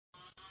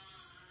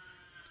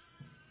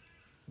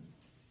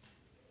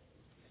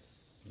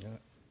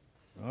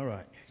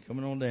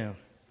coming on down.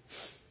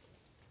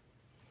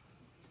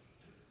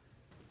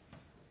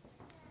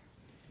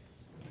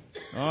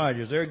 All right,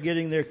 as they're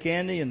getting their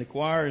candy and the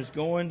choir is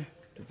going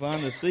to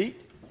find a seat,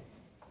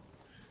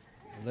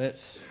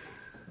 let's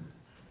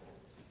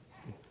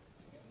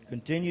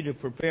continue to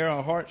prepare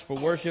our hearts for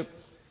worship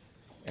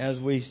as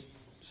we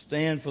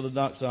stand for the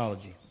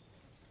doxology.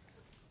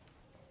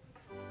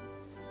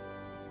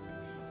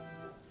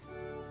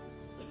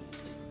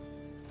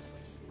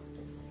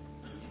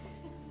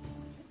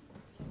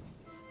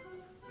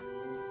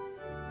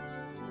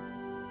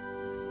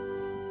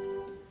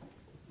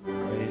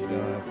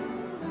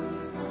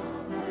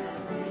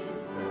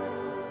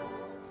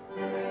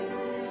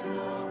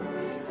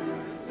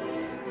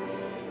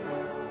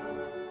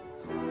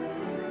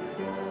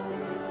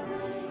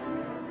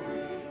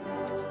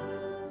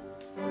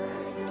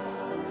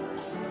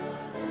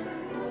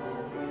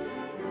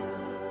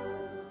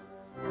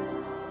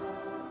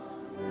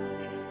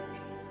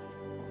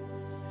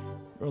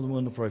 Brother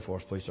Wendell, pray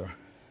for us, please, sir.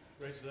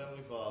 Gracious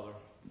Heavenly Father,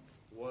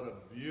 what a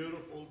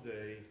beautiful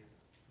day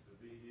to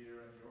be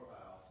here in your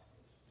house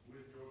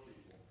with your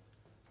people.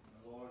 And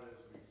Lord, as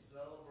we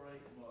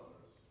celebrate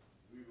mothers,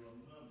 we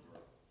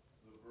remember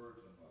the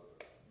Virgin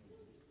Mother.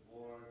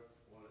 Lord,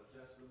 what a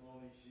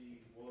testimony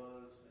she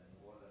was and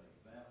what an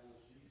example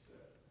she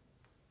set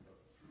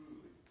of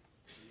truly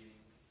being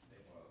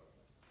a mother.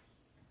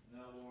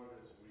 Now, Lord,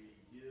 as we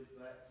give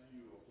back to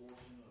you a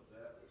portion of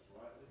that which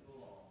rightly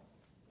belongs,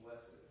 bless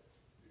it.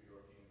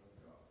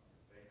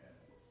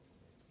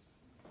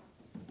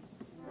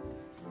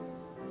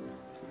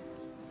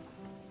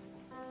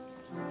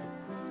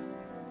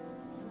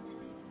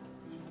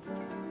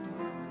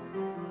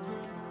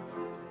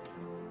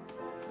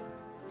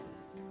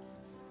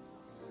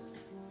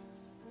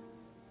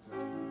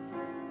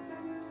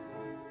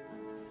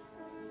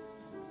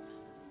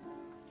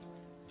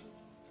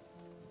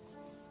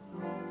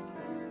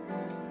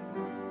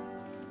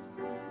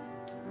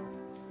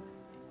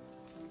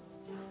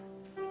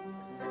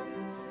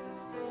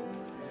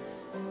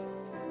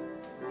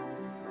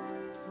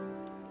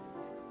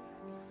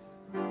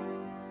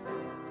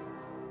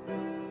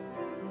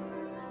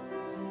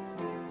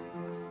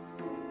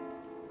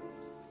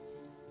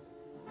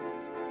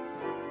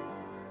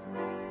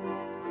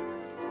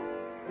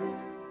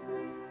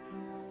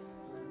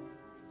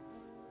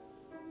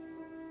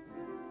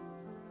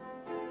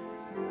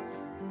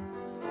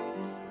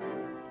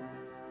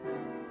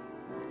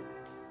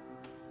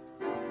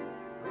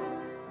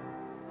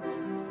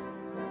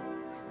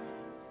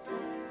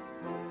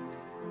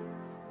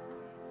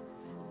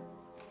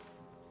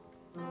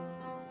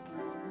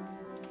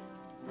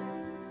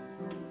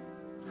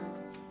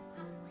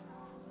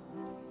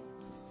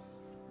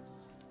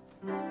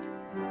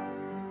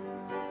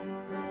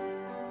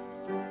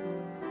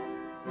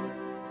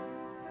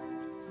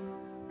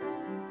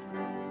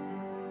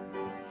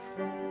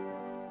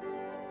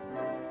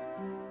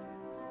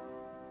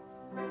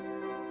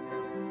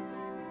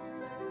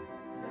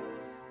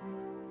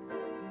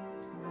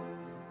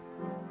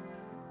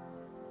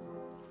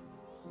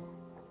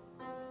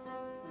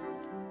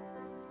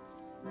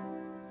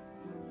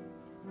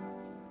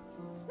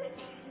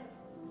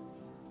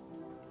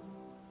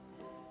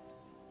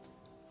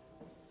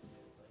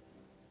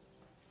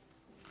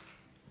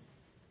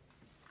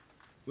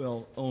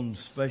 Well, on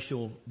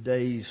special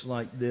days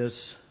like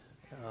this,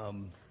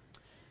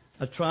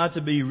 I try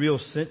to be real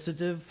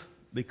sensitive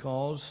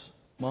because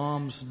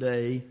Mom's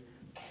Day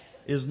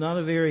is not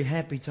a very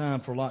happy time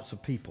for lots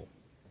of people.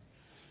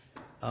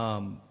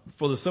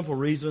 For the simple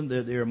reason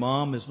that their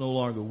mom is no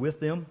longer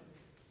with them.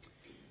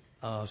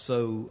 I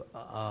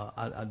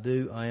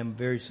am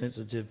very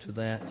sensitive to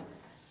that.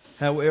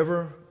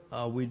 However,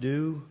 we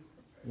do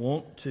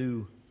want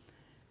to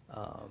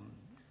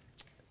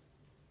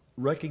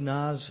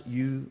recognize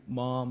you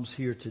moms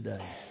here today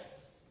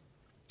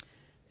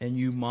and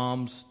you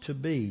moms to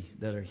be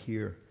that are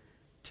here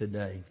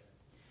today.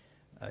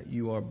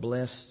 You are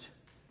blessed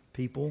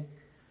people.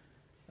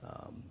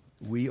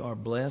 We are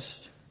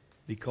blessed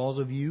because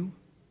of you,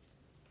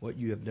 what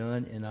you have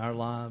done in our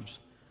lives,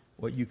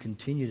 what you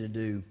continue to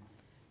do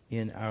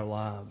in our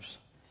lives.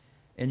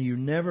 And you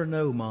never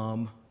know,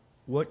 Mom,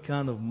 what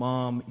kind of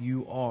mom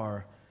you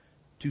are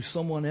to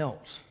someone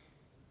else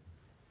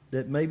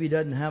that maybe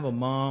doesn't have a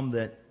mom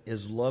that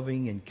is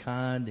loving and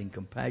kind and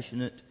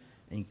compassionate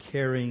and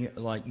caring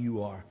like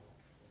you are.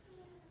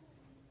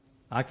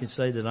 I can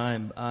say that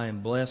I am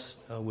blessed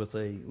with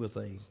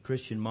a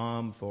Christian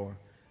mom for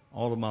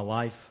all of my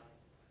life.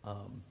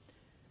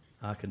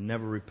 I can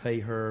never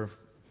repay her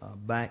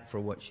back for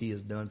what she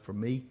has done for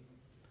me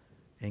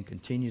and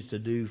continues to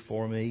do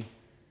for me.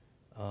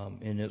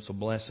 And it's a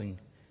blessing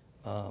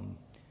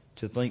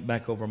to think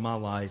back over my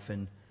life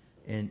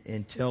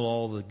and tell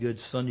all the good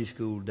Sunday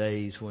school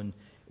days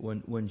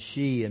when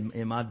she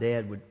and my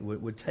dad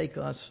would take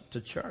us to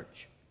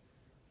church.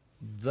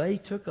 They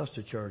took us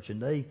to church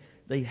and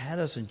they had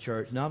us in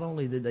church. Not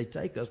only did they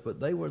take us, but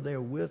they were there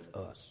with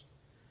us.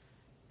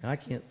 And I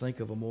can't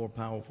think of a more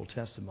powerful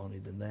testimony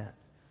than that.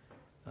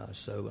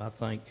 So I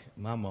thank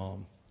my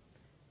mom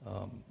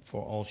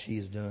for all she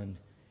has done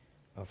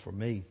for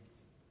me.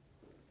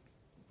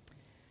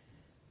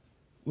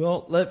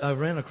 Well, I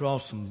ran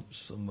across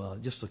some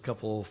just a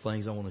couple of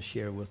things I want to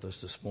share with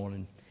us this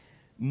morning.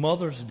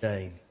 Mother's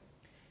Day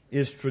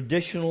is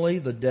traditionally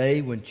the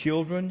day when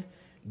children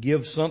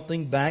give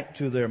something back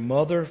to their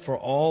mother for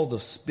all the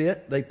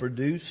spit they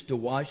produced to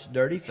wash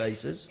dirty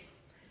faces,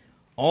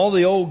 all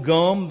the old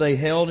gum they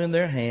held in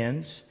their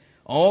hands,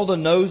 all the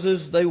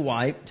noses they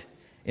wiped,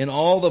 and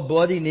all the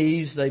bloody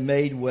knees they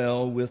made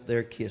well with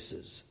their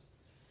kisses.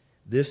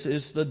 This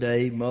is the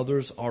day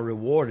mothers are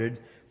rewarded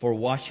for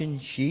washing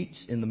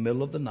sheets in the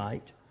middle of the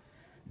night,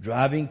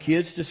 driving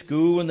kids to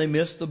school when they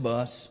missed the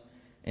bus,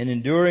 and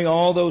enduring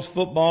all those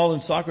football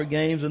and soccer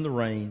games in the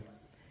rain.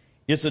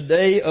 It's a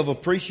day of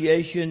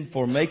appreciation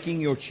for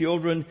making your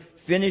children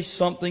finish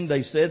something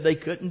they said they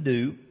couldn't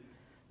do,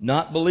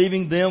 not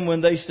believing them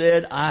when they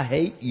said, "I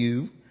hate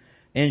you,"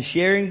 and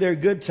sharing their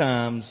good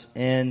times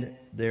and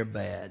their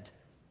bad.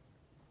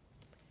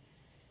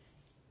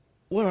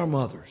 What are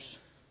mothers?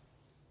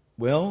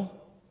 Well,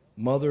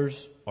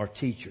 mothers are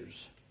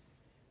teachers.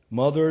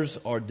 Mothers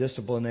are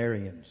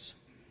disciplinarians.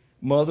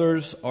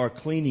 Mothers are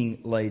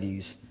cleaning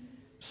ladies.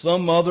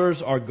 Some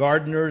mothers are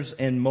gardeners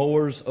and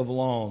mowers of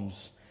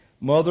lawns.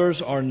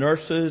 Mothers are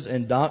nurses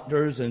and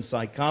doctors and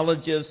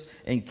psychologists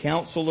and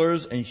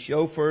counselors and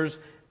chauffeurs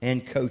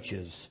and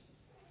coaches.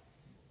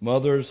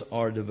 Mothers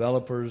are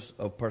developers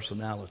of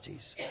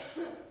personalities,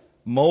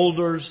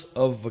 molders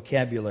of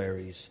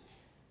vocabularies,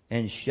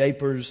 and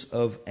shapers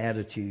of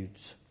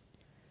attitudes.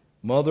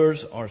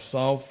 Mothers are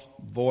soft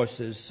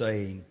voices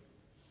saying,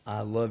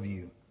 "I love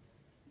you."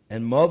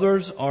 And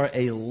mothers are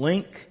a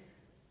link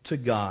to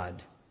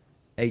God,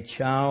 a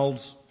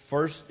child's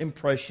first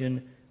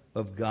impression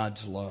of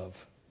God's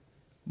love.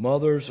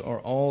 Mothers are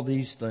all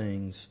these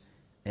things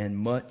and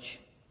much,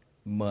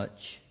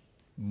 much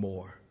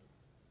more.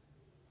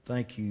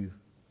 Thank you,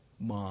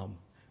 Mom.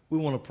 We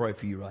want to pray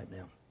for you right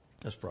now.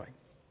 Let's pray.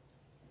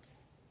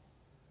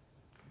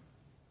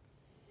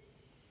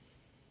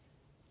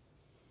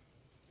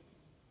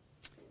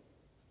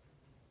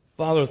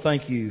 Father,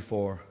 thank you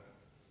for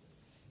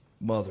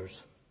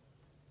mothers.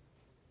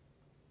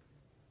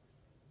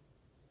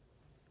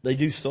 They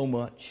do so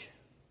much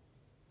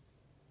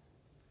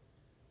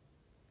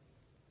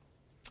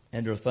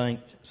and are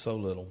thanked so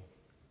little.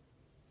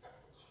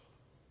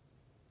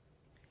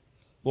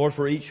 Lord,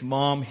 for each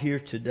mom here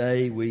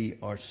today, we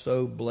are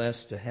so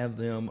blessed to have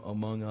them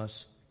among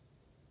us.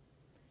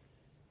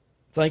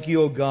 Thank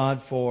you, O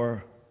God,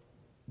 for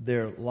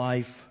their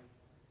life,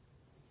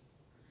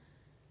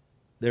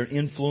 their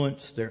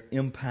influence, their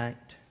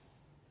impact,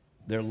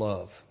 their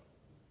love.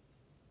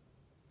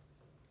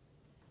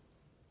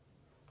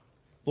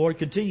 Lord,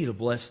 continue to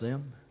bless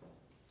them.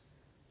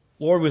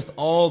 Lord, with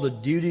all the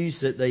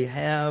duties that they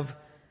have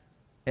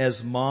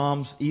as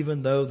moms,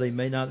 even though they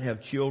may not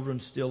have children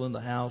still in the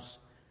house,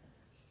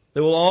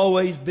 there will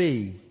always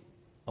be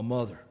a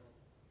mother.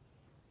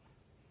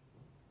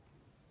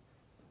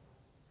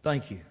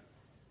 Thank you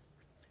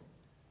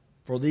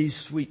for these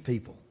sweet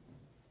people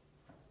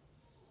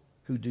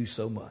who do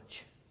so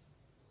much.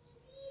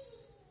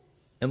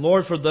 And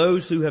Lord, for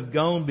those who have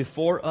gone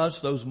before us,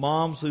 those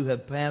moms who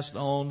have passed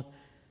on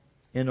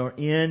and are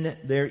in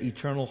their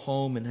eternal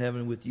home in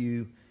heaven with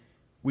you,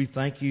 we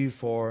thank you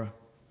for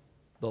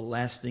the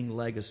lasting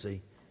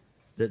legacy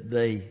that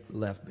they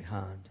left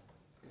behind.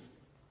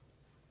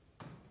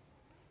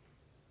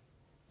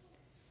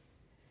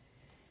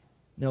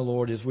 Now,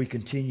 Lord, as we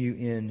continue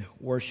in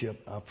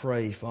worship, I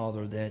pray,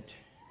 Father, that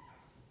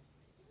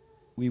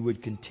we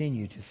would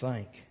continue to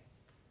thank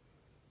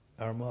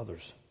our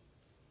mothers.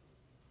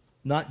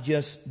 Not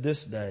just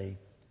this day,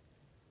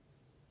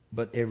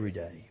 but every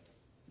day.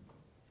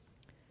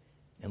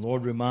 And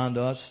Lord, remind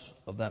us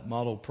of that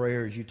model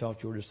prayer as you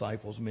taught your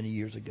disciples many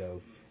years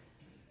ago.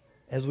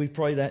 As we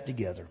pray that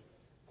together.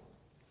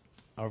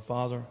 Our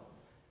Father,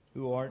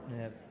 who art in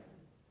heaven,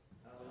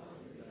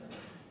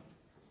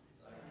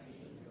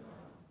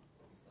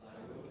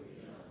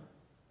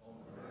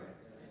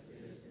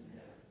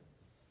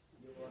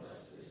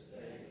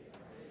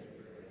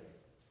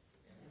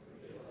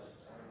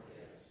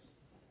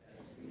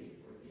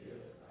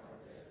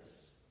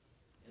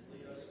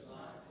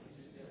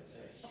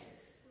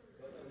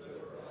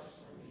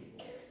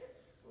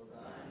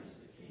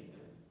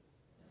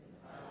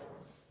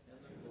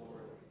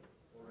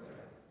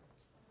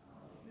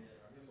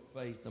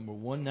 faith, number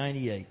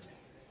 198.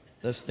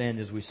 Let's stand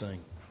as we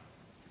sing.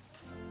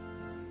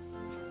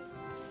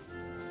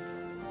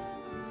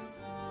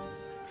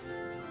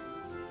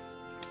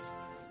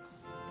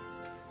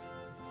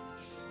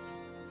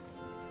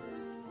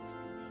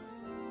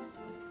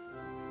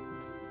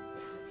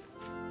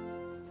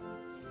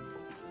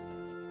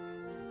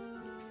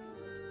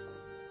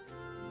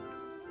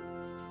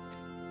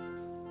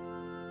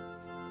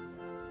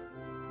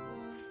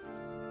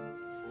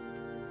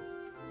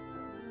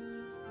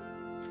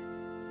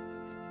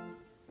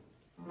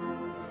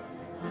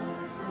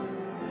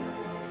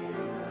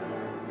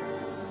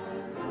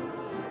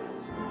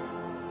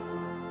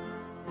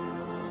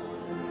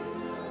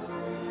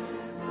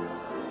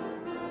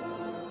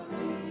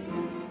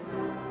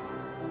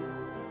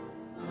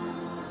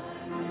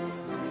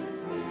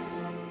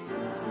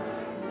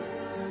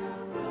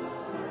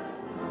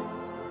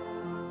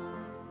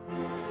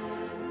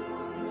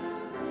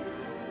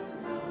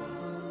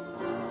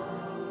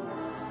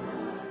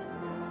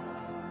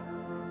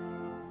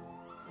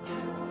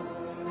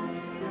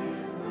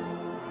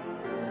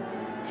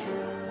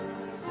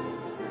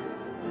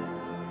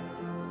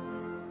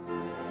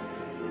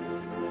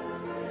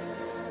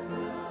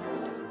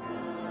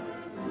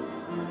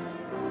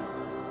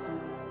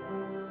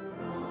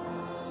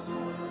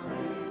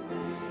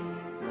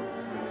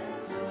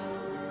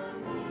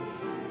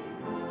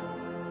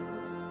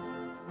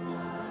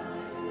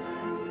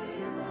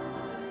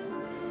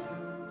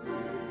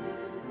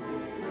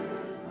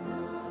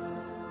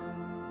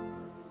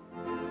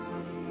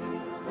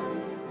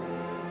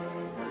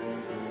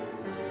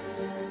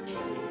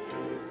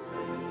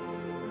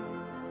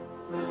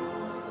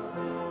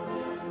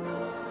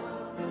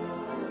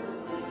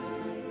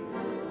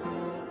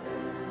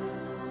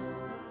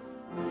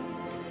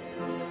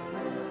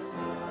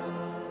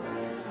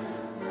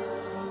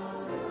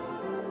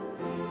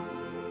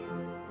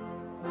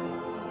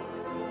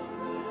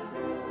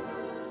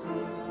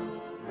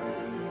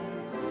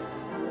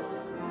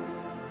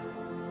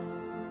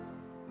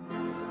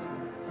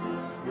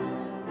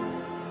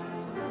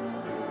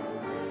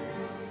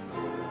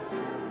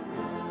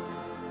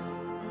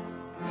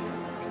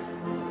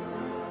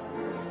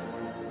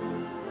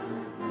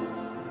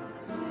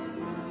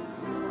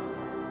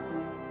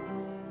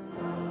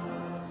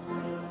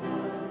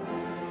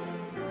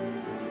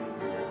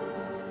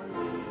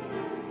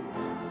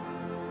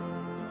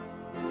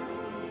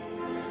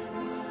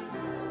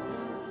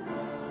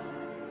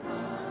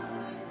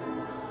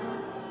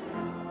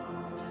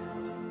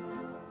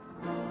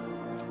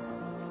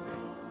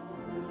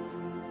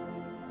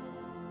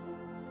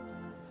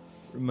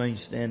 remain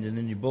standing.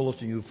 In your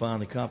bulletin, you'll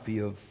find a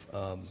copy of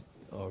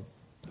or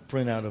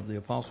printout of the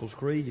Apostles'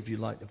 Creed if you'd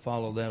like to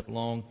follow that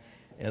along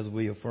as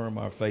we affirm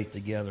our faith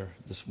together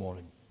this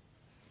morning.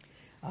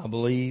 I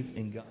believe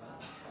in God.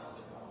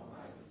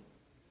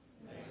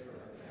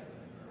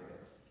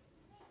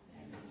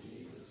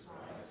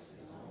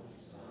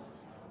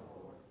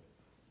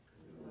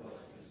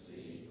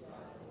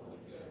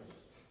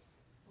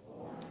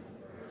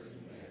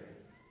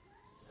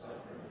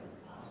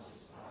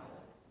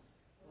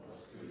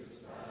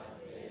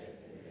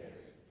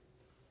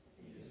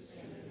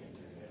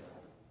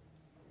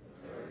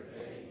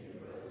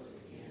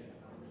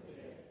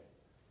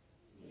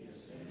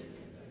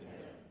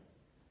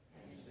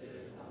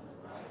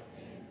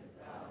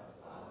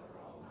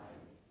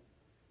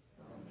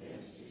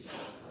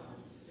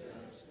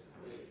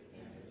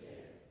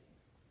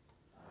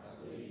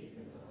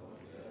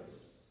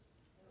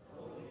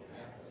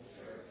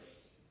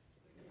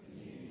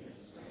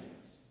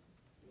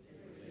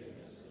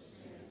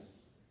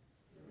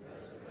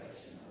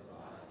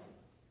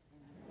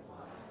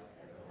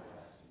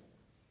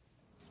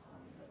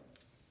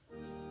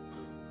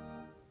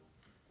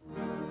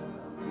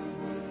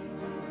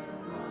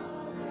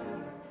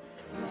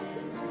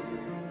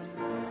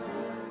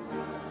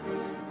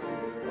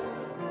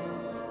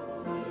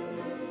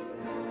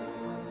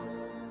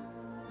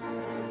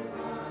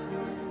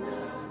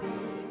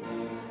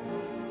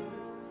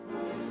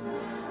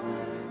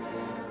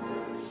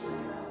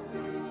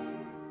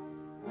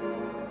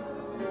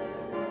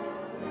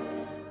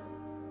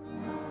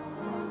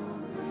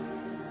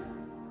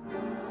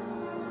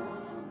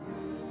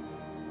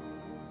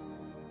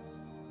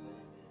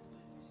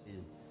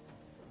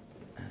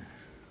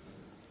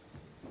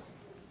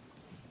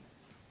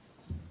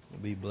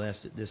 Be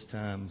blessed at this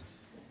time.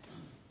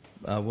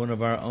 One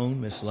of our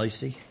own, Miss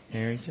Lacey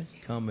Harrington,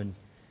 come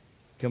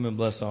and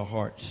bless our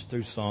hearts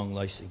through song,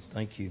 Lacey.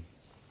 Thank you.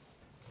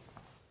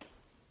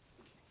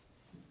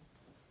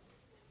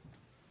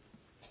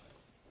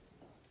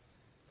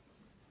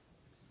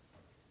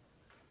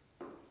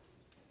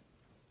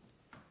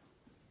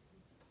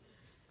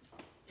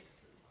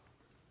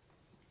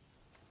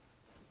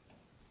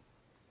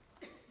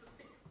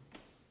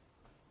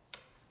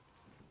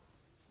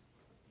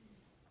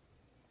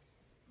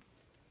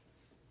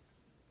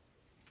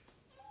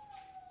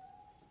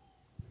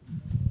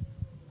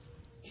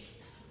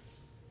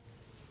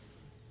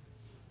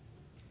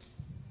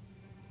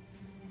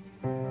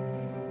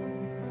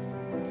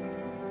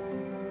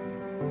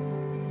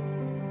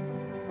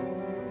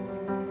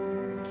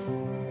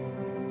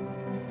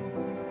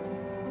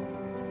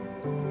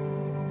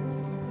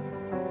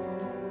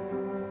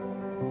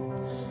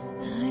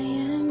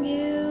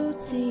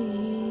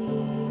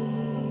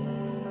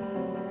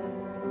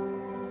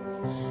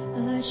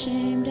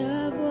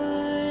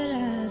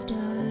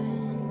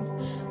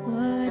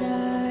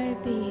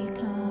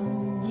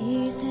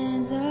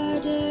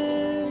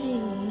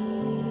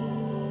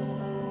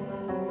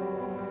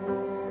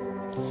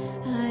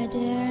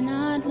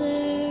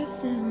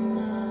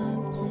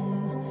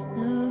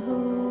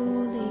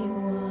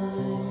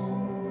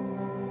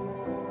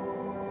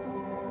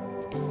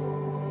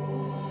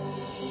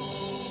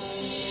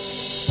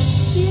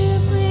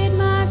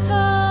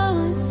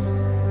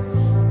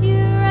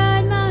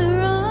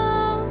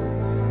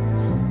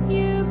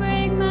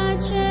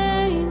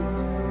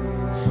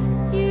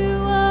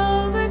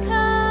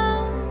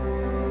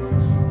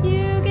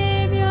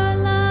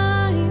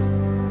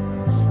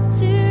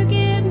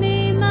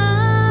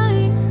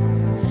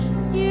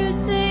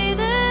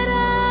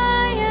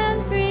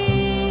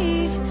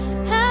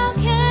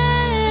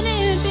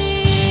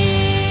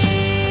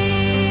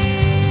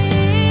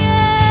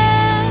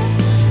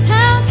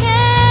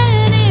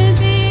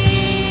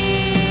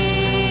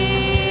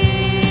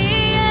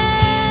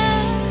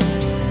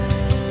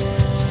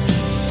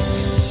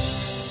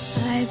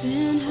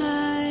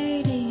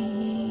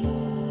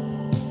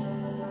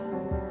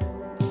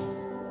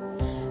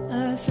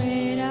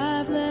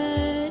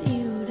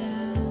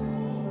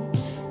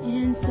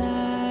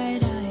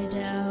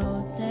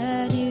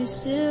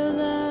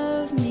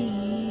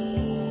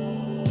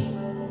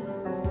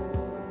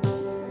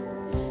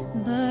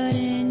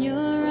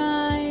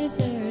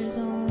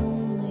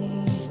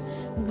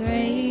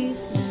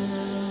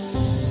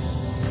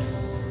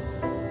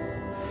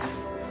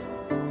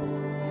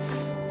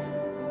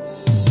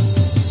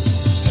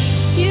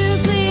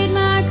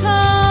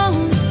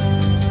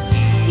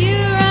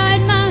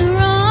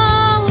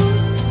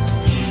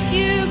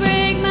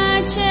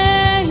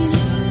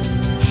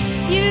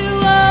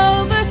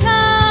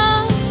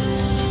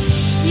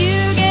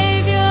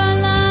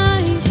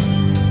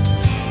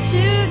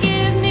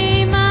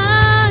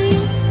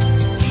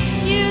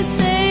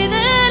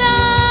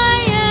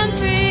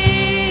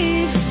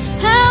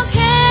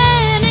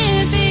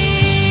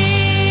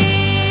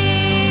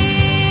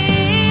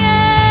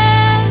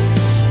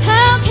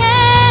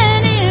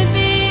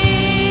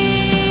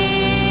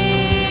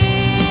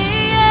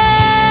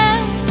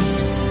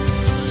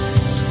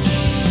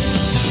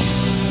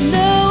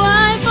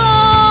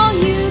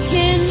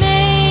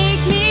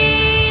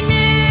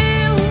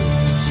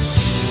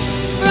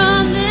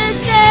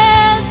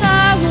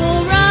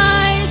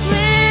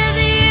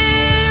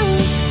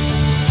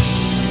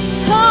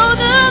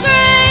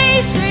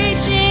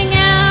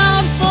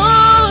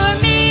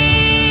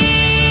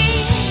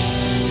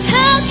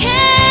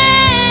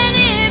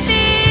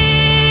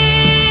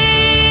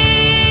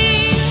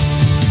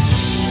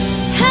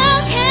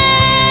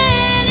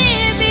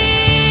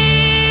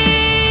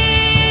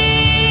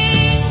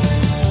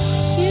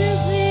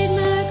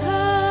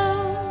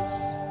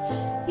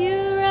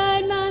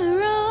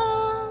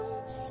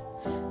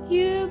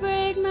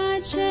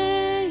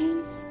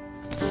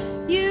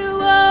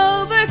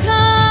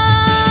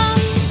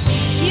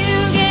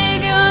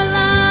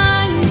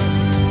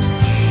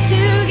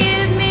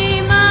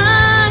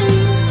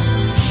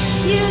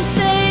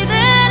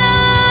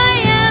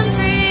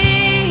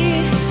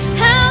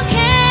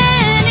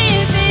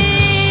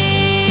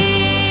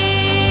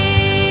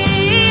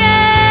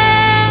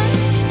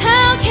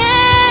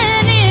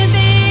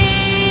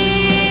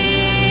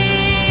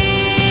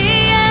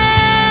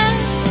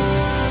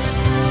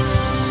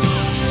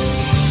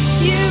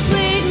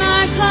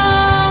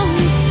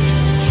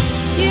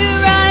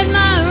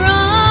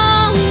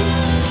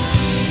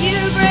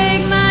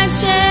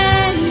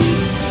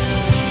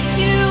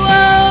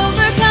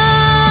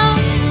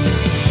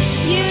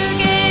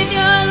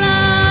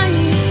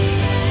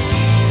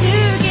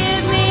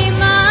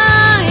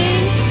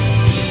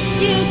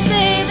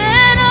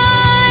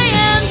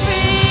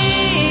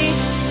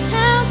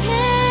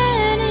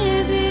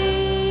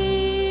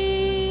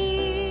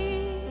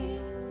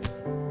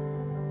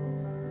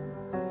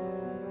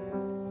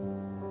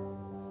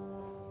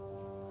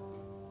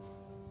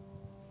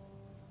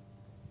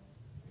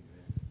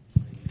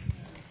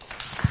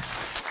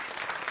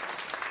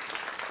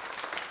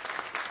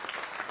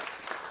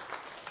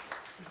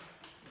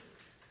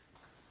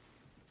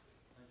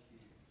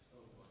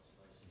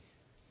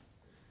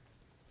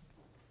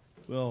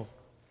 Well,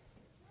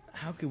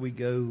 how could we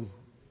go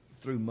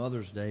through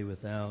Mother's Day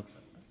without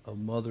a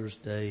Mother's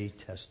Day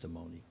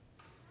testimony?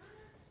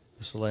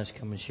 Celeste,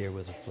 come and share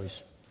with us,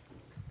 please.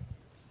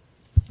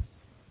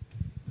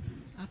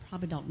 I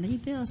probably don't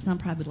need this. I'm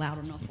probably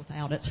loud enough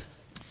without it.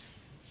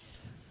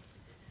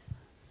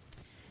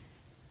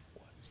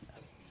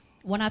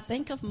 When I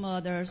think of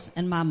mothers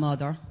and my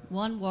mother,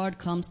 one word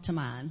comes to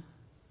mind: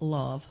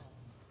 love.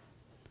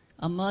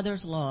 A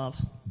mother's love.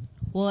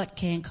 What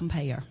can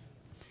compare?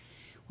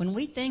 When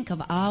we think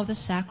of all the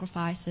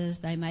sacrifices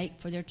they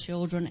make for their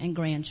children and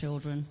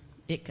grandchildren,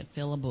 it could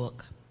fill a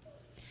book.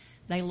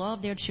 They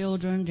love their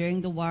children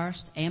during the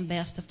worst and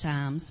best of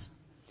times.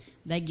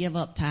 They give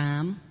up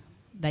time.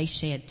 They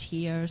shed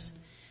tears.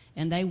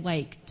 And they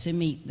wake to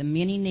meet the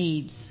many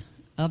needs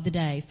of the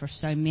day for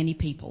so many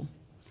people.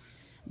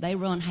 They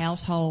run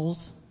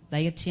households.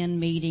 They attend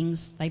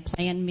meetings. They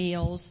plan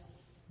meals.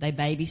 They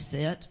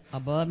babysit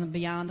above and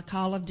beyond the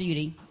call of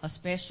duty,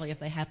 especially if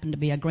they happen to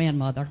be a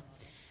grandmother.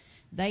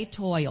 They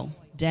toil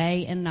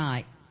day and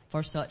night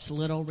for such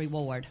little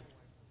reward.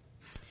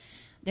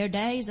 Their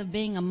days of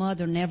being a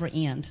mother never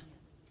end.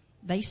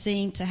 They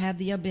seem to have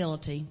the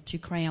ability to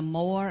cram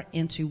more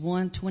into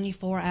one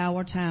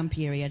 24-hour time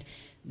period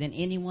than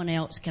anyone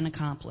else can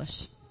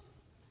accomplish.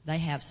 They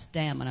have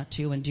stamina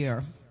to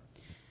endure.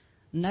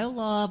 No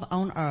love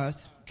on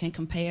earth can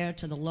compare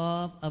to the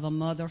love of a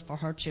mother for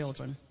her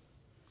children.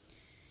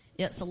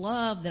 It's a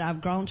love that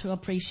I've grown to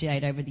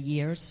appreciate over the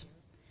years.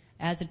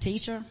 As a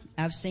teacher,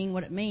 I've seen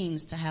what it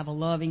means to have a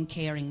loving,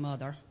 caring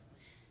mother.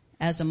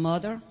 As a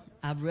mother,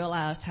 I've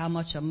realized how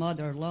much a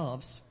mother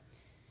loves.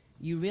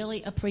 You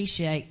really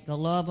appreciate the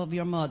love of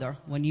your mother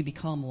when you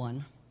become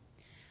one.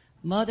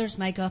 Mothers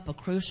make up a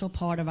crucial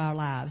part of our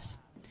lives.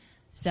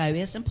 So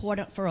it's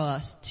important for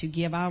us to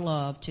give our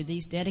love to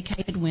these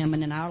dedicated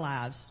women in our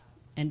lives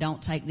and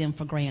don't take them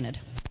for granted.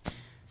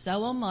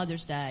 So on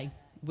Mother's Day,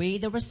 we,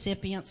 the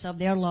recipients of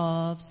their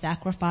love,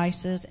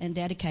 sacrifices, and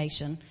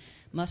dedication,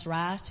 must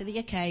rise to the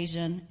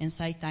occasion and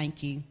say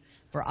thank you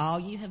for all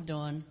you have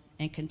done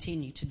and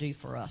continue to do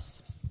for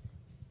us.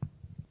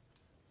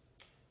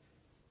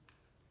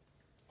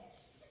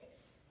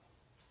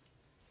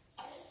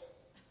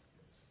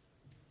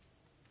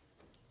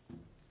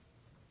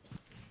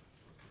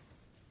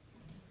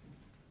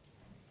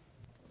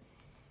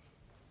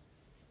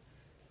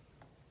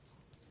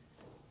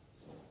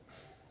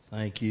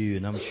 Thank you.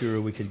 And I'm sure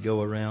we could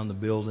go around the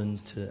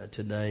building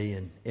today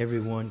and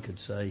everyone could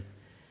say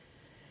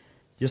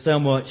just how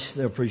much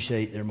they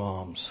appreciate their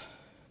moms.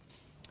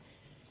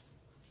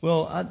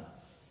 Well,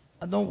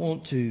 I don't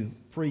want to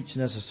preach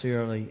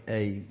necessarily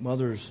a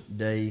Mother's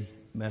Day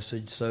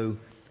message, so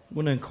I'm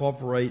going to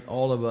incorporate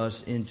all of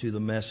us into the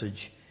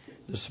message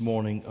this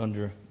morning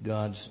under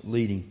God's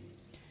leading.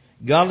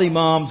 Godly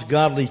Moms,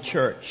 Godly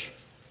Church.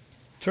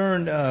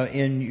 Turn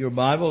in your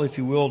Bible, if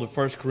you will, to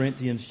 1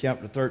 Corinthians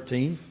chapter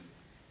 13.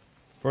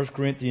 1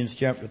 Corinthians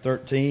chapter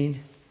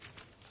 13,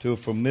 to a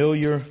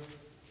familiar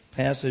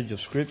passage of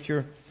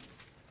Scripture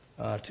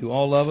to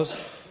all of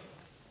us.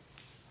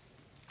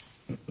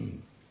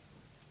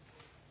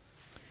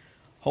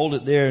 Hold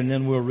it there and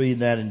then we'll read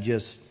that in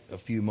just a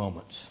few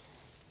moments.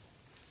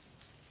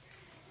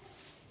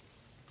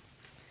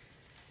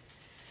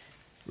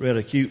 Read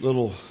a cute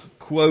little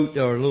quote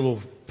or a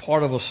little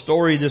part of a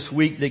story this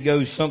week that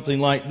goes something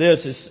like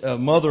this. A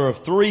mother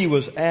of 3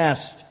 was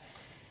asked,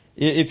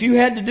 if you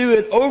had to do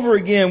it over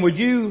again, would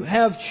you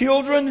have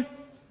children?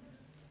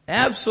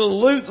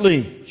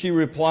 Absolutely, she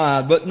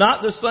replied, but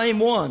not the same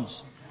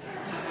ones.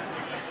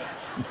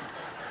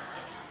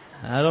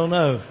 I don't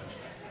know.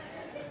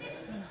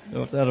 I don't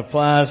know if that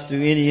applies to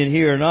any in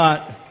here or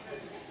not.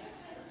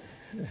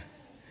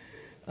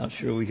 I'm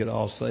sure we could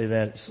all say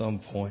that at some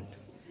point.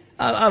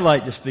 I'd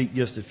like to speak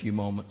just a few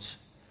moments,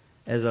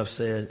 as I've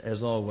said,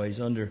 as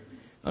always, under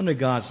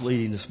God's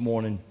leading this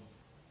morning,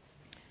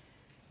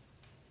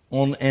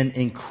 on an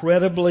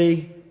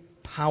incredibly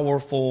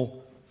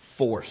powerful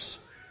force.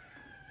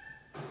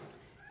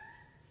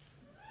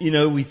 You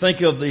know, we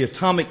think of the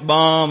atomic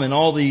bomb and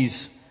all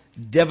these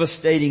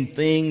devastating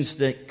things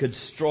that could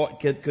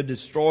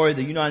destroy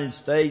the United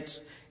States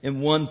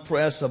in one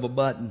press of a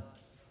button.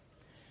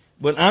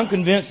 But I'm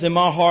convinced in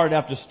my heart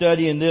after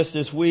studying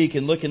this week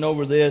and looking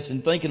over this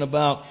and thinking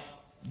about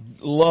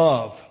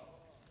love,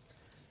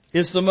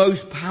 it's the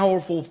most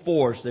powerful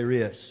force there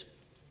is.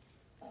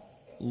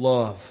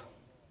 Love.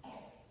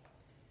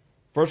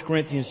 1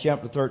 Corinthians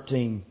chapter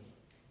 13.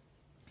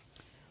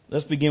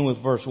 Let's begin with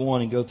verse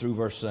 1 and go through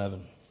verse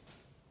 7.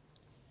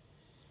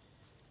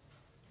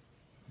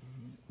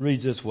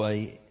 Reads this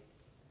way.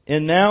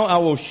 And now I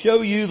will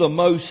show you the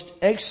most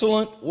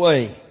excellent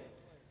way.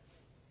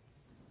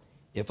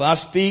 If I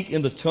speak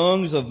in the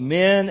tongues of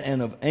men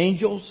and of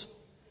angels,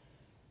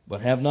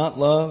 but have not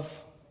love,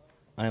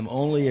 I am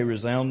only a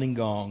resounding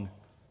gong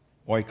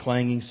or a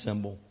clanging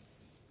cymbal.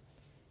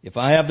 If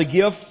I have the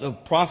gift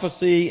of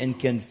prophecy and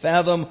can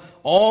fathom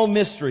all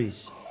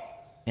mysteries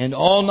and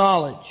all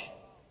knowledge,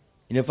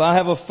 and if I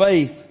have a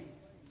faith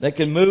that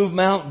can move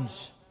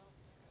mountains,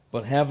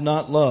 but have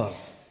not love,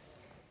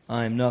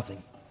 I am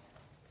nothing.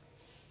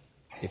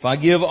 If I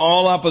give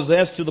all I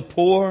possess to the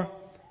poor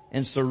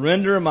and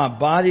surrender my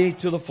body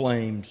to the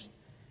flames,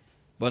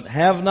 but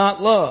have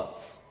not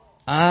love,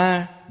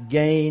 I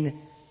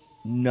gain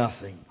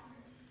nothing.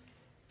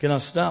 Can I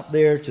stop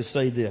there to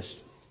say this?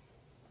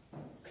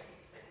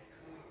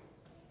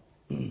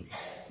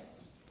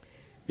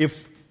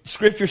 If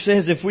Scripture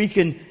says if we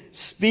can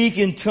speak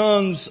in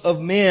tongues of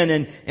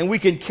men and we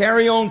can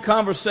carry on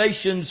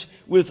conversations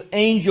with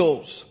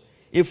angels,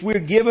 if we're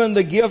given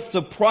the gift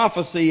of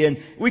prophecy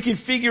and we can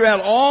figure out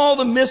all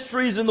the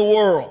mysteries in the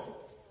world,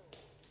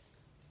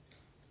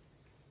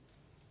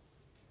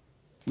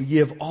 we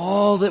give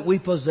all that we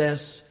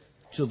possess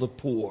to the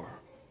poor.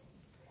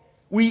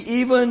 We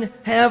even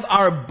have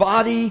our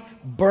body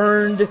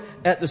burned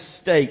at the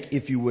stake,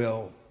 if you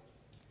will.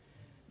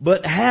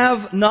 But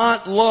have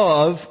not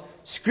love,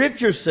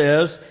 Scripture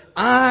says,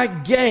 I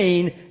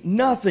gain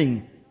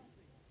nothing.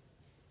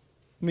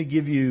 Let me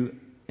give you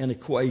an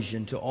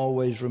equation to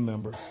always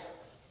remember.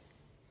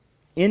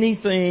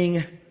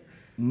 Anything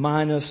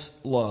minus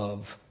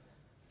love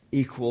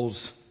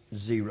equals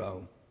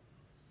 0.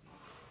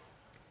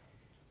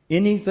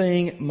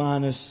 Anything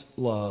minus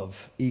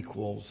love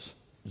equals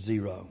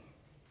 0.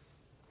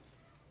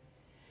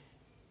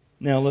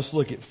 Now let's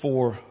look at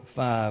 4,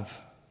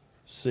 5,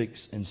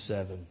 6, and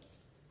 7.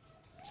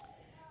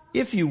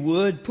 If you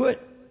would, put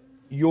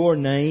your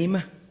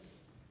name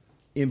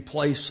in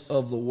place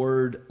of the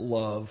word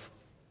love.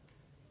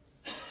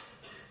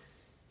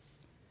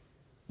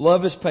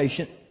 Love is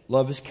patient.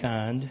 Love is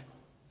kind.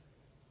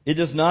 It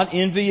does not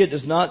envy. It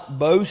does not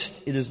boast.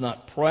 It is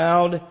not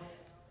proud.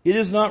 It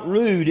is not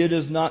rude. It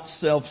is not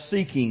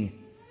self-seeking.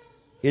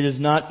 It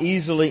is not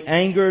easily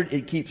angered.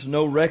 It keeps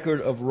no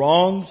record of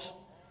wrongs.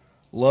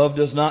 Love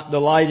does not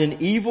delight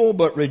in evil,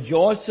 but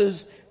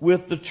rejoices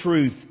with the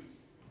truth.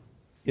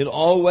 It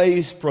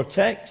always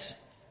protects,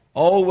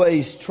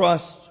 always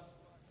trusts,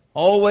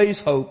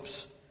 always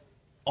hopes,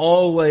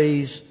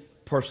 always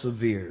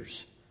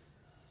perseveres.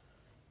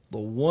 The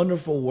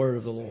wonderful word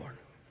of the Lord.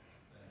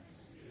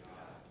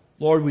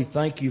 Lord, we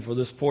thank you for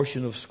this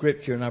portion of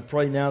Scripture, and I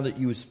pray now that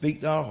you would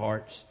speak to our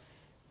hearts.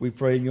 We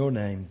pray in your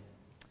name.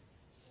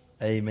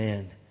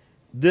 Amen.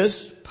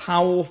 This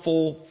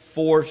powerful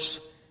force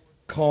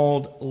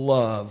called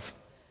love,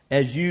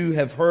 as you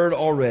have heard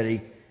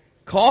already,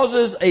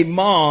 causes a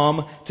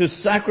mom to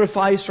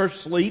sacrifice her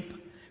sleep,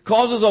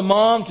 causes a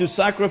mom to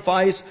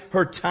sacrifice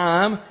her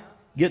time.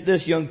 Get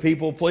this, young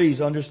people,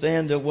 please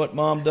understand that what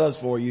mom does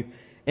for you.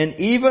 And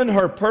even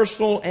her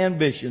personal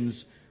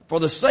ambitions for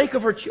the sake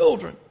of her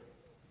children.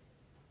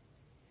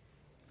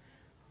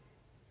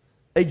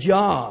 A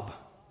job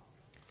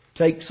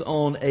takes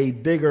on a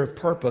bigger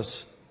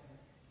purpose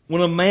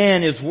when a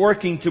man is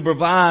working to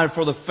provide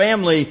for the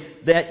family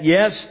that,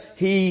 yes,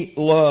 he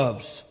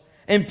loves.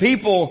 And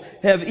people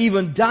have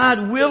even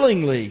died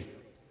willingly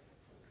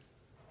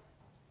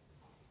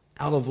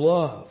out of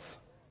love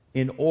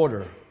in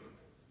order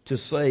to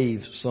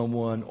save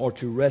someone or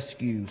to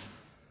rescue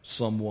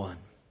someone.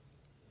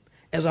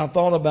 As I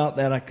thought about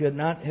that, I could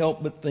not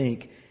help but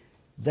think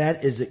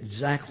that is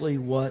exactly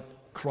what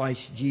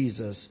Christ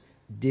Jesus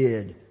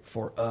did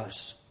for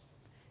us.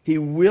 He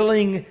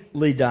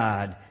willingly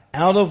died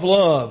out of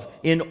love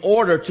in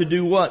order to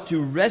do what?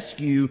 To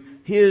rescue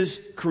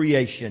His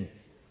creation,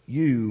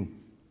 you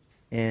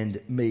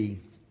and me.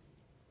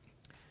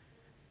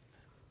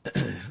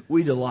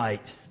 We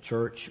delight,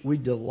 church, we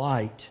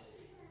delight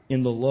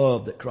in the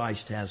love that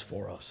Christ has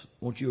for us.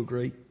 Won't you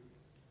agree?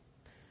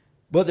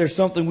 But there's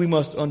something we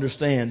must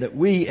understand, that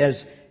we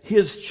as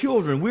His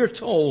children, we're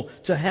told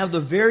to have the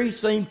very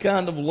same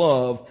kind of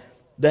love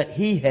that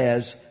He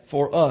has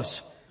for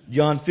us.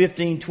 John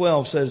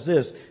 15:12 says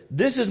this,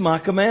 "This is my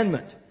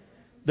commandment,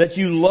 that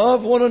you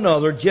love one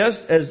another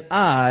just as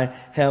I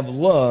have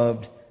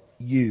loved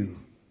you."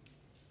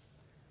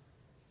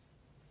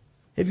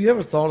 Have you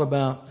ever thought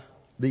about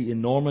the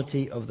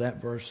enormity of that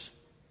verse?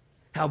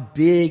 How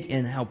big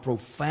and how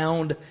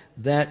profound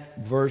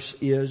that verse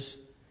is?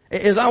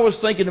 As I was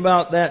thinking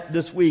about that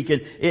this week,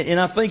 and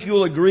I think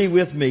you'll agree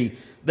with me,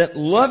 that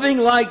loving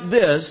like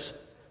this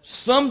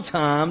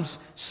sometimes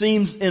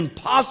seems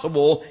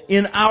impossible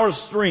in our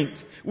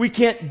strength. We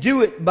can't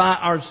do it by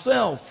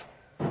ourselves.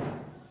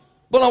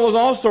 But I was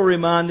also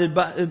reminded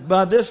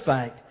by this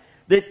fact,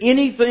 that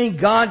anything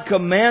God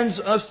commands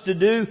us to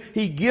do,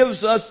 He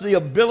gives us the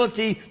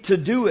ability to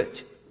do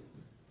it.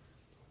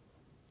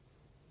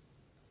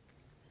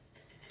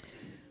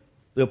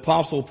 The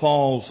Apostle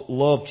Paul's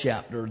love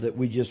chapter that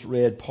we just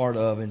read part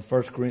of in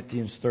 1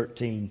 Corinthians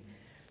 13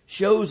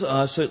 shows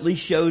us, or at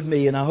least showed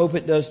me, and I hope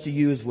it does to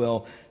you as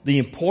well, the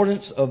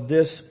importance of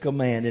this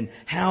command and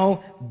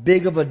how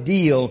big of a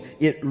deal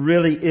it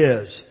really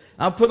is.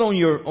 I'll put on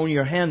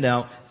your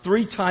handout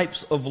 3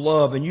 types of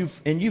love, and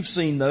you've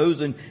seen those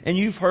and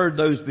you've heard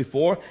those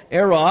before.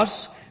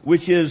 Eros,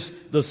 which is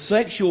the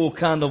sexual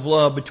kind of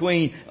love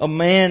between a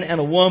man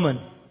and a woman.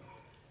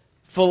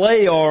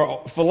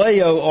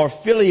 Phileo or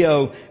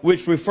filio,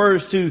 which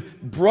refers to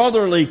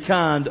brotherly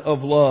kind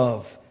of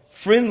love.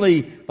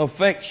 friendly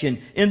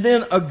affection. And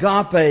then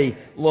agape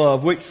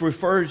love, which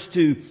refers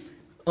to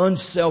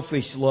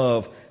unselfish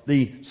love,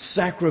 the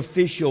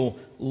sacrificial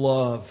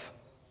love.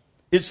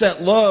 It's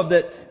that love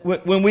that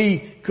when we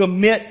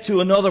commit to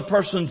another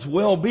person's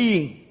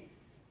well-being,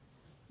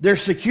 their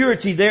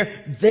security,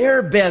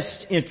 their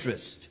best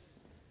interest,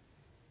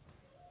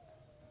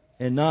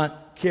 and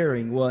not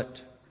caring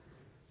what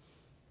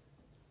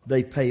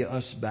they pay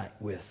us back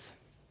with.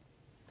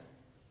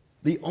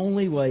 The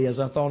only way, as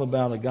I thought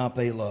about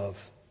agape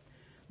love,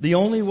 the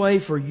only way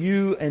for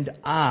you and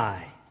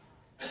I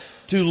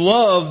to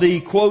love the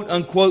quote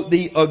unquote,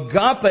 the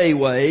agape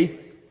way,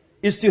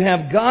 is to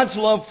have God's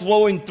love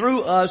flowing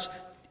through us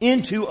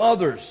into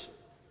others.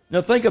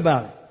 Now think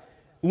about it.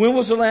 When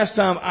was the last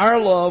time our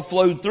love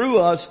flowed through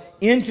us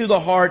into the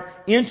heart,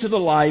 into the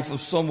life of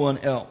someone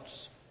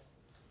else?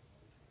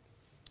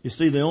 You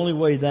see, the only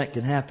way that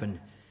can happen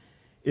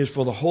is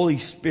for the Holy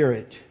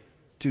Spirit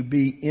to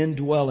be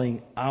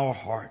indwelling our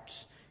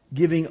hearts,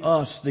 giving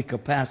us the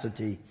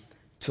capacity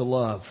to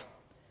love.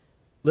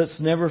 Let's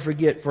never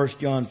forget 1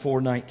 John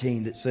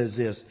 4:19 that says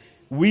this,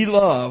 we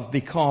love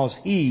because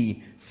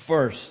He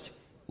first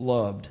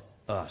loved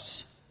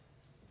us.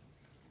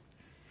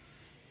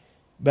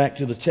 Back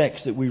to the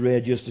text that we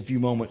read just a few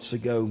moments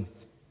ago.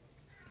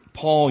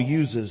 Paul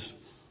uses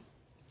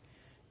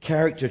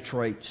character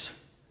traits.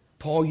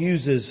 Paul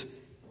uses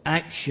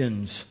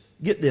actions.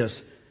 Get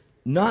this.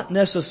 Not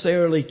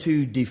necessarily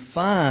to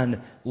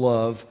define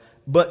love,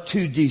 but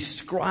to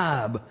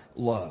describe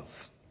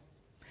love.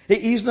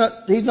 He's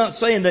not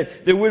saying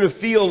that we're to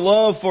feel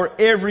love for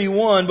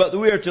everyone, but that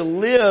we are to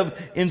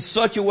live in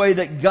such a way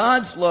that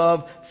God's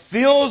love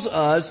fills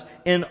us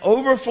and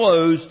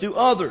overflows to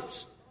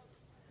others.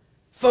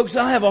 Folks,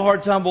 I have a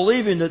hard time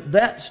believing that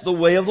that's the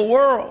way of the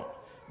world.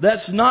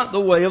 That's not the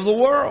way of the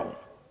world.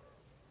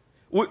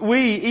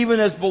 We, even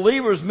as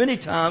believers, many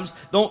times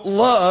don't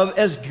love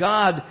as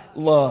God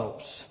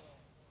loves.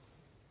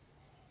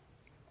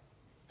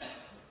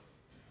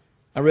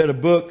 I read a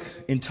book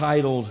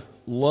entitled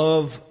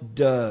Love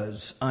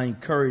Does. I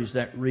encourage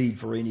that read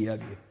for any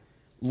of you.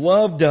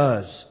 Love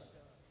does.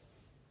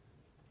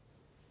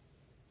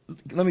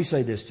 Let me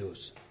say this to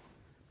us.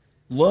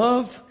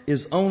 Love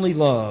is only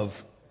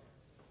love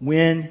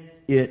when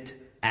it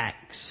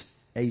acts.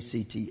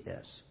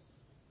 A-C-T-S.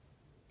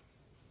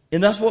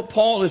 And that's what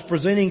Paul is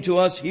presenting to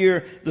us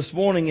here this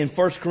morning in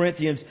 1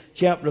 Corinthians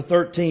chapter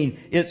 13.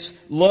 It's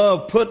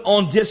love put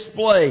on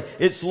display.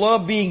 It's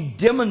love being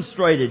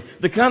demonstrated.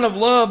 The kind of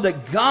love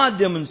that God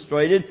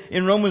demonstrated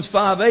in Romans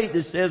 5:8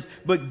 that says,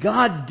 but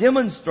God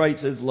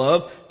demonstrates His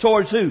love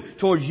towards who?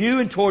 Towards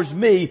you and towards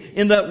me,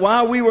 in that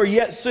while we were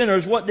yet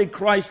sinners, what did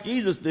Christ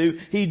Jesus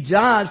do? He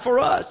died for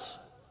us.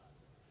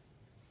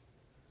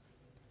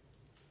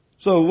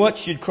 So what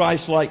should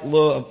Christ-like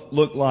love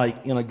look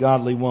like in a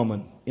godly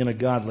woman, in a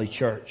godly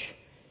church?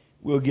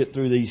 We'll get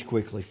through these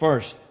quickly.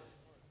 First,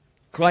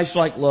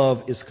 Christ-like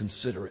love is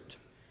considerate.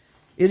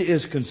 It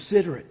is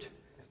considerate.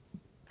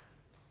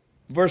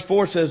 Verse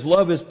 4 says,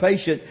 love is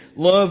patient,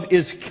 love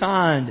is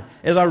kind.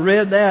 As I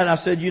read that, I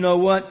said, you know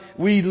what?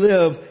 We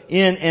live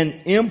in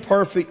an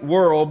imperfect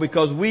world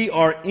because we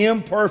are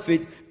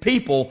imperfect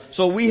people,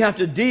 so we have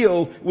to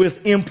deal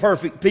with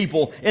imperfect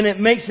people. And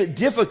it makes it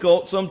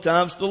difficult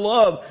sometimes to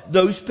love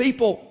those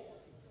people.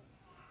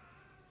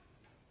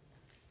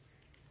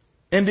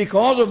 And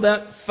because of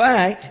that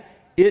fact,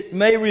 it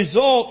may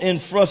result in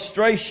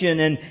frustration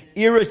and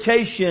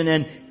irritation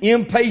and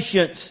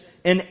impatience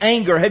and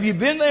anger. Have you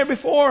been there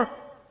before?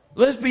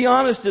 Let's be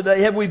honest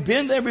today. Have we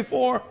been there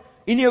before?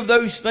 Any of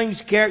those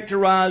things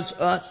characterize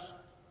us?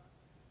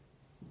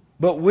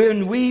 But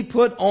when we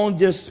put on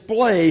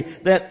display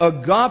that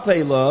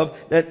agape love,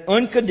 that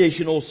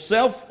unconditional,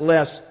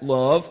 selfless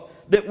love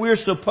that we're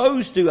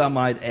supposed to, I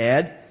might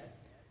add,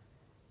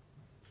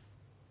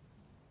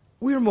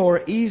 we're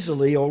more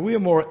easily or we're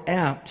more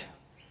apt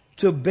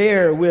to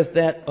bear with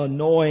that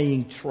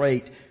annoying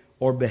trait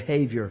or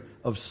behavior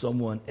of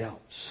someone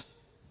else.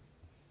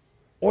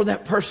 Or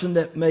that person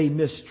that may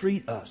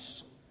mistreat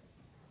us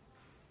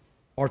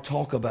or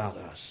talk about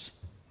us.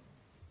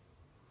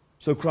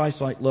 So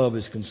Christ-like love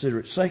is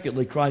considerate.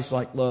 Secondly,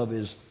 Christ-like love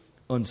is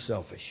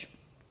unselfish.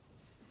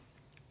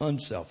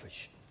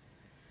 Unselfish.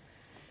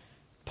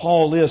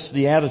 Paul lists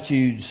the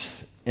attitudes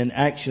and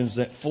actions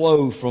that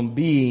flow from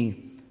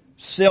being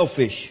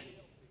selfish.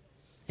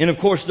 And of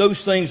course,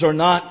 those things are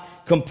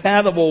not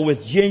compatible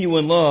with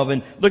genuine love.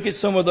 And look at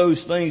some of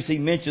those things he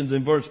mentions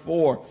in verse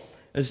 4.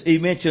 As he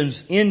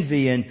mentions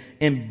envy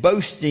and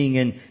boasting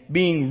and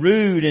being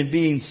rude and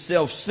being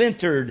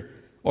self-centered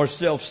or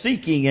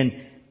self-seeking and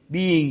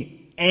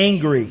being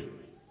angry.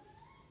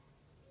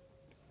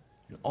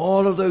 And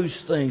all of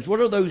those things, what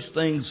are those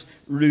things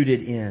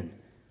rooted in?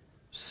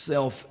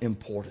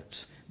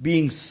 Self-importance.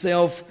 Being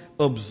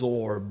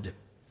self-absorbed.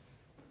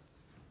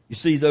 You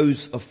see,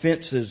 those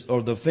offenses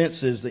or the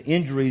offenses, the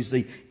injuries,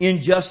 the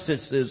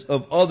injustices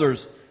of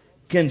others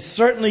can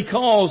certainly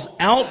cause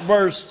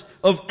outbursts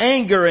of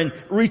anger and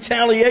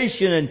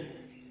retaliation, and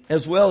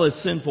as well as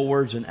sinful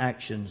words and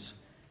actions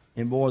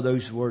And boy,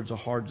 those words are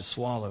hard to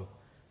swallow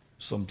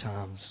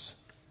sometimes.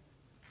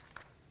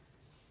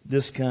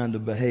 This kind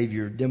of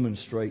behavior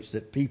demonstrates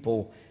that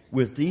people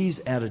with these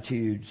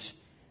attitudes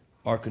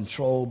are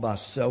controlled by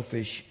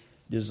selfish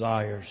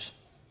desires,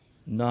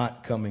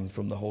 not coming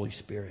from the Holy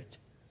Spirit.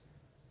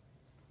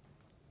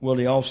 Well,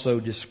 he also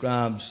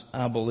describes,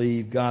 I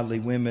believe, godly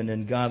women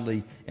and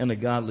a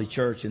godly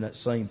church in that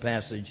same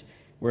passage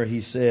where he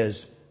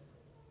says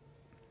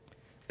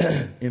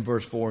in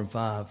verse 4 and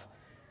 5,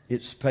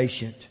 it's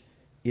patient,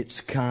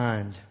 it's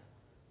kind,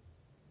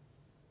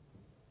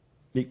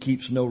 it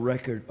keeps no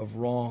record of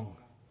wrong.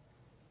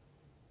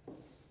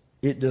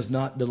 It does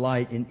not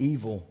delight in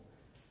evil,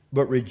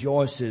 but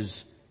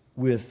rejoices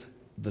with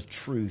the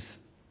truth.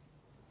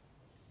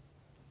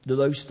 Do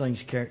those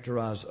things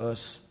characterize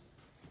us,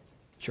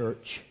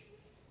 church?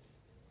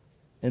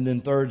 And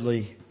then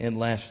thirdly and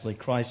lastly,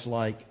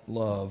 Christ-like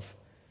love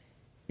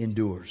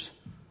endures.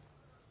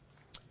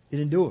 It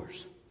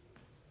endures.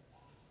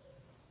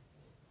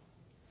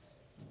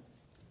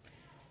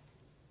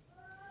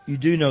 You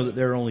do know that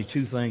there are only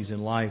two things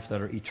in life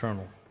that are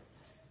eternal.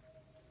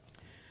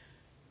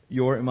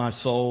 Your and my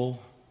soul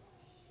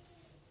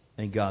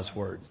and God's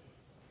Word.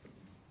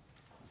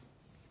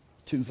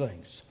 Two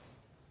things.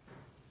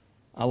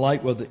 I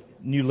like what the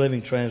New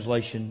Living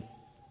Translation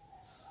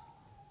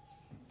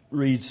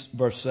reads,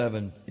 verse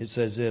 7. It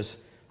says this,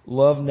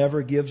 love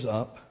never gives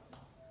up,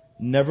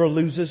 never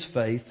loses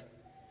faith,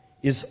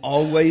 is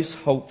always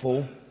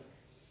hopeful,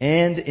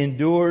 and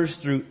endures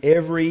through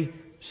every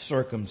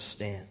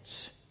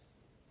circumstance.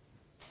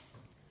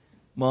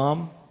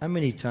 Mom, how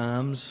many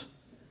times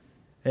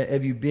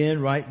have you been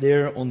right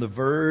there on the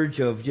verge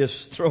of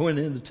just throwing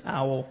in the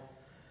towel?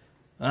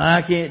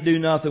 I can't do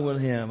nothing with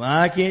him.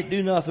 I can't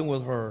do nothing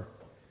with her.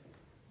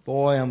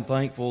 Boy, I'm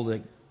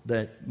thankful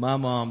that my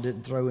mom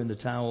didn't throw in the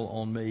towel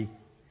on me.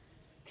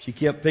 She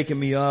kept picking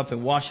me up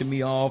and washing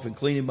me off and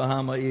cleaning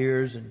behind my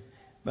ears and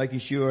making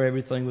sure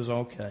everything was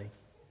okay.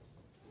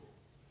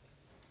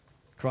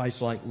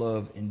 Christ-like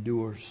love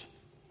endures.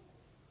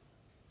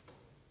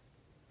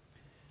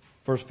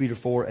 1 Peter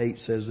 4:8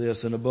 says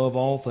this, and above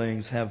all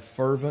things have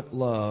fervent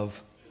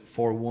love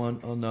for one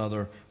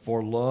another,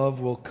 for love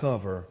will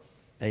cover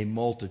a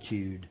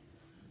multitude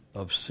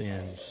of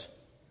sins.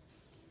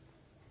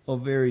 A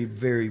very,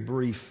 very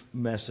brief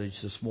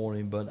message this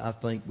morning, but I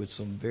think with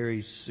some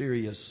very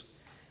serious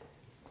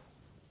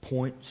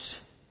points,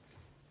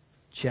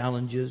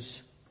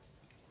 challenges,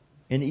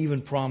 and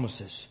even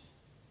promises.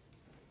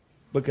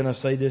 But can I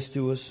say this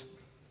to us?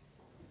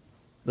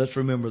 Let's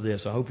remember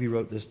this. I hope you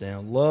wrote this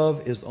down.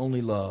 Love is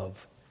only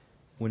love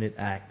when it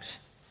acts.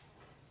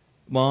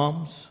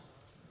 Moms,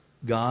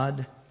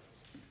 God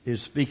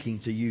is speaking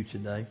to you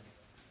today.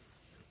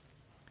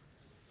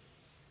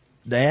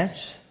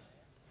 Dads,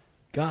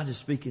 God is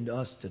speaking to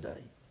us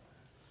today.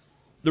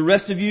 The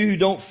rest of you who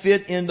don't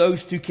fit in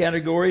those two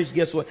categories,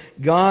 guess what?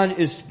 God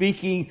is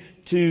speaking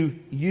to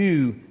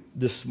you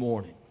this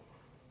morning.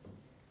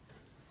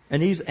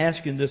 And He's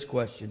asking this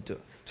question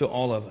to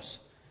all of us.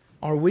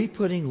 Are we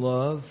putting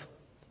love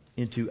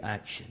into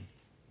action?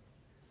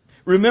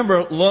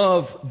 Remember,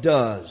 love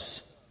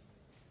does.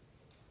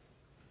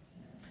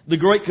 The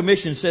Great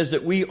Commission says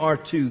that we are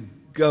to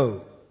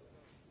go.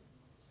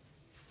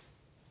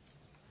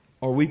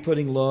 Are we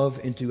putting love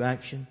into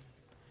action?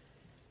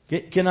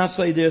 Can I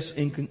say this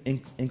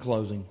in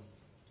closing?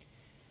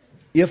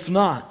 If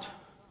not,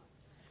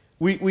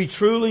 we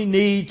truly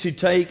need to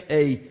take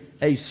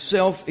a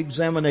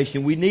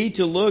self-examination. We need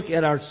to look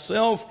at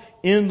ourselves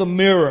in the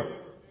mirror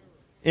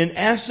and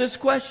ask this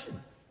question.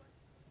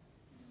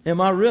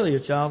 Am I really a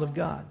child of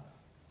God?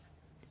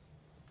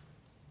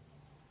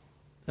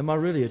 Am I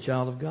really a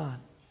child of God?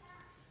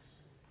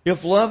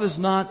 If love is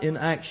not in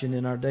action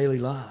in our daily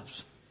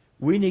lives,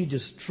 we need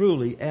to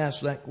truly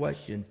ask that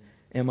question.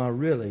 Am I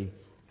really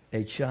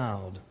a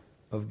child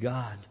of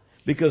God?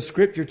 Because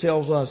Scripture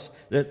tells us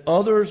that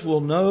others will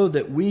know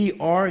that we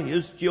are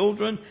His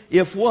children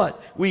if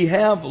what? We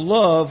have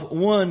love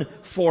one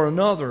for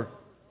another.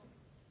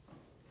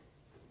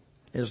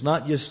 It's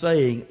not just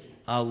saying,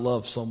 I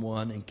love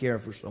someone and care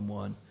for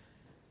someone,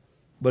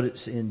 but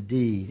it's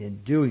indeed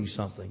in doing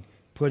something,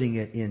 putting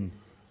it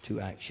into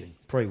action.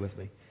 Pray with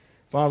me.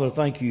 Father,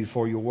 thank you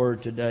for your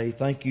word today.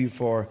 Thank you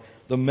for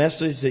the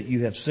message that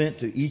you have sent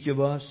to each of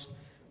us,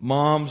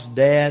 moms,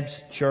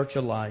 dads, church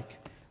alike.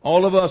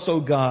 All of us, oh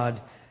God,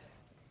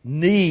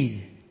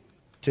 need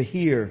to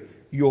hear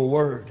your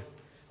word.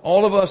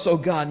 All of us, oh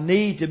God,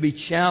 need to be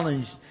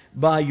challenged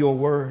by your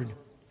word.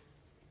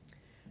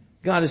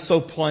 God, is so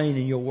plain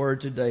in your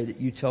word today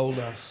that you told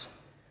us.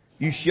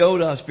 You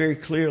showed us very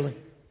clearly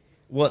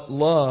what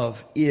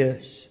love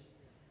is.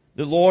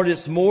 The Lord,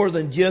 it's more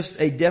than just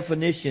a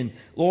definition,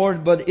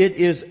 Lord, but it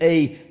is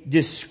a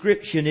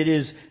description. It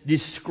is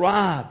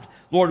described.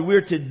 Lord,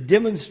 we're to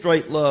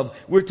demonstrate love.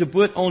 We're to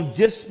put on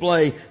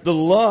display the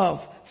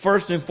love,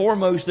 first and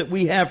foremost, that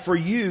we have for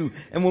you.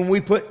 And when we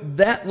put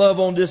that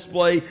love on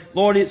display,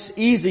 Lord, it's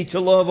easy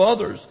to love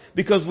others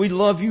because we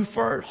love you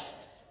first.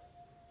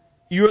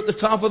 You're at the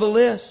top of the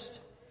list.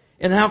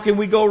 And how can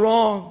we go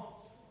wrong?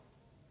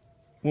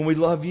 when we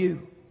love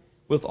you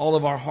with all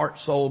of our heart,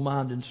 soul,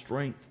 mind, and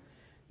strength,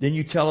 then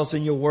you tell us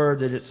in your word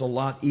that it's a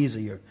lot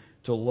easier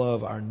to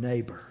love our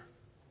neighbor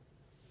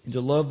and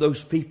to love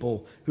those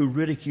people who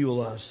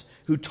ridicule us,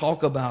 who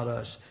talk about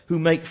us, who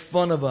make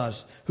fun of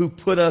us, who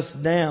put us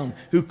down,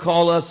 who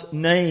call us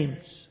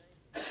names.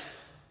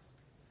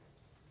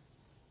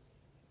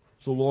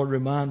 So Lord,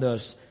 remind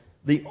us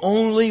the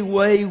only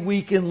way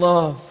we can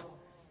love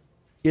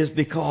is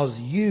because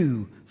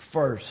you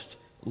first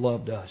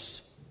loved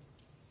us.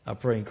 I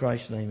pray in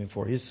Christ's name and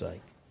for His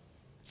sake.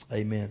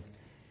 Amen.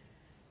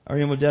 Our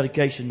hymn of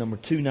dedication number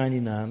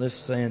 299. Let's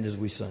stand as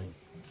we sing.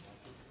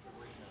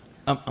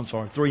 I'm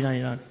sorry,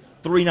 399.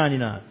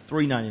 399.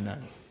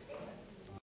 399.